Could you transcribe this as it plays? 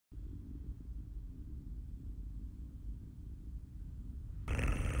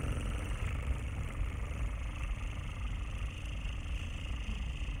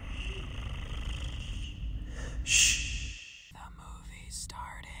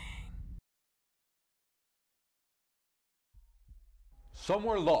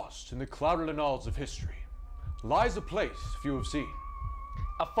Somewhere lost in the clouded annals of history lies a place few have seen.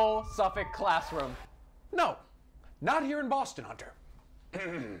 A full Suffolk classroom. No, not here in Boston, Hunter.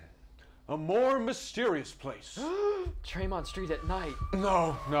 A more mysterious place. Tremont Street at night.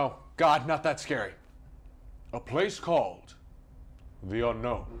 No, God, not that scary. A place called the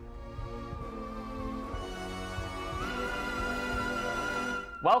Unknown.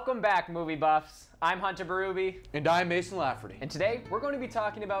 Welcome back, movie buffs. I'm Hunter Berube. And I'm Mason Lafferty. And today, we're going to be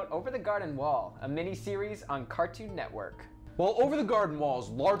talking about Over the Garden Wall, a mini-series on Cartoon Network. While Over the Garden Wall is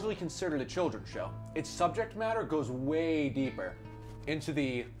largely considered a children's show, its subject matter goes way deeper into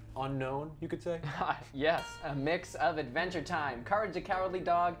the unknown, you could say. Yes, a mix of Adventure Time, Courage the Cowardly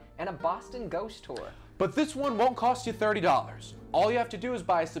Dog, and a Boston ghost tour. But this one won't cost you $30. All you have to do is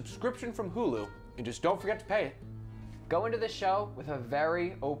buy a subscription from Hulu, and just don't forget to pay it. Go into the show with a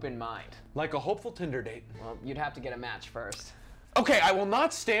very open mind. Like a hopeful Tinder date. Well, you'd have to get a match first. Okay, I will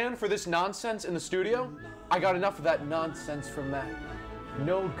not stand for this nonsense in the studio. I got enough of that nonsense from that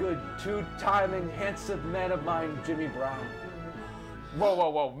no good two-timing handsome man of mine, Jimmy Brown.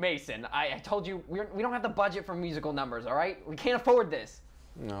 Whoa, Mason. I told you we don't have the budget for musical numbers, all right? We can't afford this.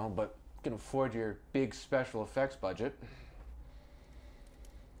 No, but you can afford your big special effects budget.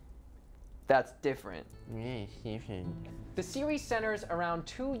 That's different. The series centers around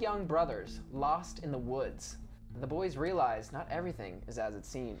two young brothers lost in the woods. The boys realize not everything is as it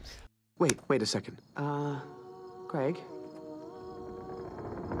seems. Wait a second. Greg?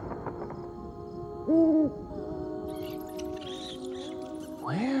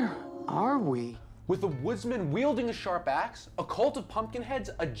 Where are we? With a woodsman wielding a sharp axe, a cult of pumpkin heads,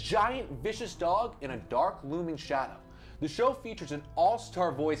 a giant vicious dog, and a dark looming shadow. The show features an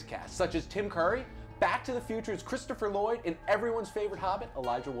all-star voice cast such as Tim Curry, Back to the Future's Christopher Lloyd, and everyone's favorite Hobbit,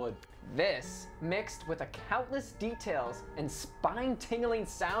 Elijah Wood. This, mixed with a countless details and spine-tingling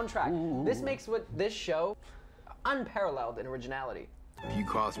soundtrack, this makes this show unparalleled in originality. If you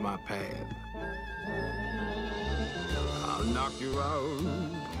cross my path, I'll knock you out,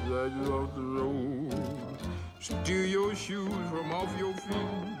 drag you off the road, steal your shoes from off your feet,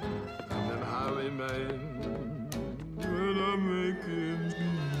 and then highwayman, when I'm making.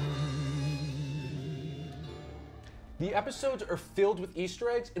 The episodes are filled with Easter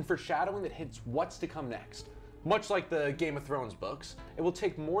eggs and foreshadowing that hints what's to come next. Much like the Game of Thrones books, it will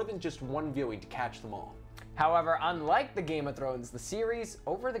take more than just one viewing to catch them all. However, unlike the Game of Thrones, the series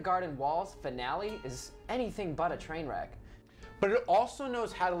Over the Garden Wall's finale is anything but a train wreck. But it also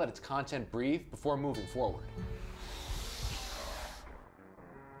knows how to let its content breathe before moving forward.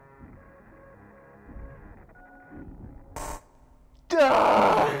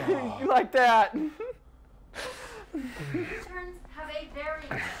 You like that? Interns have a very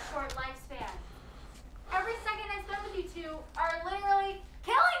short lifespan. Every second I spend with you two are literally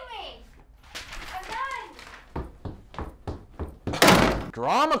killing me! I'm done!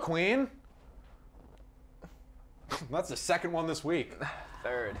 Drama queen! That's the second one this week.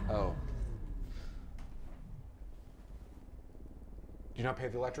 Third. Oh. Did you not pay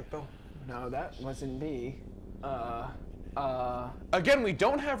the electric bill? No, that wasn't me. Again, we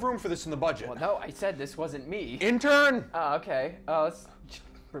don't have room for this in the budget. Well, no, I said this wasn't me. Intern! Okay. Let's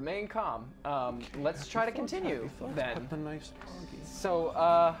remain calm. Let's try to continue then. So,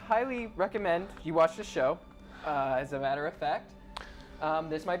 highly recommend you watch the show. As a matter of fact,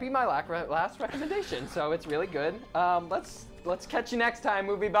 this might be my last recommendation, so it's really good. Let's catch you next time,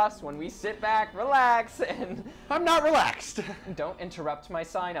 movie buffs, when we sit back, relax, and I'm not relaxed. don't interrupt my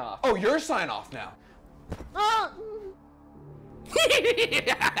sign off. Oh, your sign off now.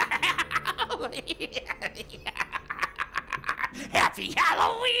 Happy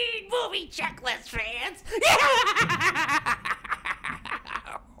Halloween, movie checklist fans!